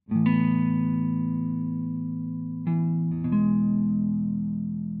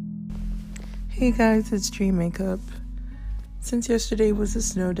Hey guys, it's Dream Makeup. Since yesterday was a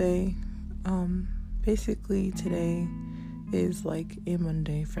snow day, basically today is like a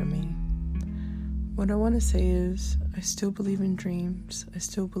Monday for me. What I want to say is I still believe in dreams. I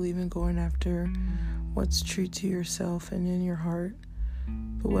still believe in going after what's true to yourself and in your heart.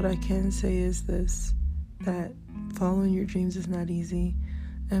 But what I can say is this, that following your dreams is not easy,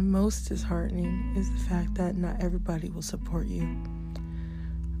 and most disheartening is the fact that not everybody will support you.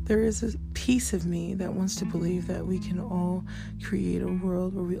 There is a piece of me that wants to believe that we can all create a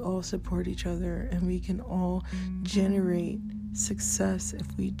world where we all support each other and we can all generate success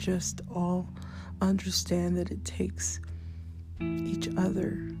if we just all understand that it takes each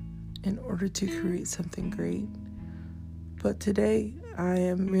other in order to create something great. But today, I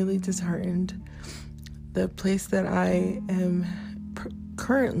am really disheartened. The place that I am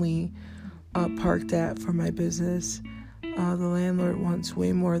currently parked at for my business, the landlord wants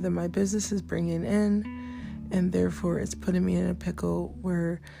way more than my business is bringing in, and therefore it's putting me in a pickle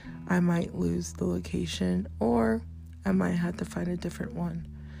where I might lose the location or I might have to find a different one.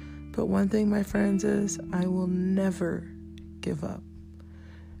 But one thing, my friends, is I will never give up.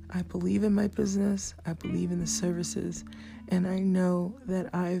 I believe in my business, I believe in the services, and I know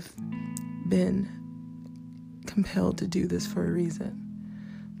that I've been compelled to do this for a reason.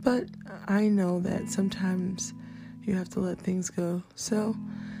 But I know that sometimes you have to let things go. So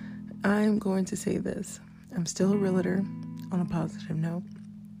I'm going to say this. I'm still a realtor on a positive note.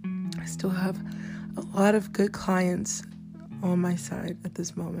 I still have a lot of good clients on my side at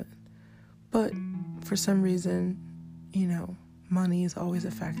this moment. But for some reason, money is always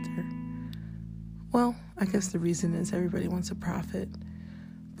a factor. Well, I guess the reason is everybody wants a profit.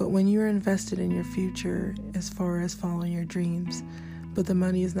 But when you're invested in your future as far as following your dreams, but the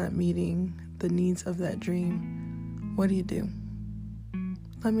money is not meeting the needs of that dream, what do you do?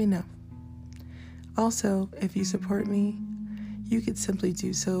 Let me know. Also, if you support me, you could simply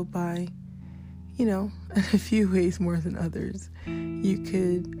do so by, in a few ways more than others. You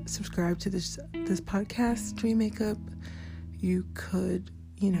could subscribe to this podcast, Dream Makeup. You could,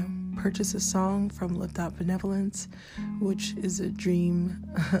 purchase a song from Lift Out Benevolence, which is a dream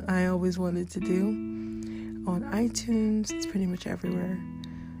I always wanted to do. On iTunes, it's pretty much everywhere.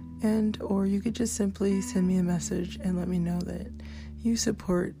 Or you could just simply send me a message and let me know that you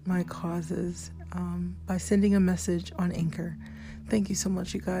support my causes by sending a message on Anchor. Thank you so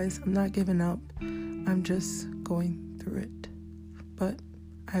much, you guys. I'm not giving up. I'm just going through it. But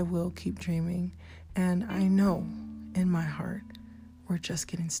I will keep dreaming. And I know in my heart we're just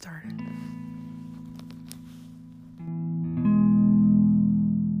getting started.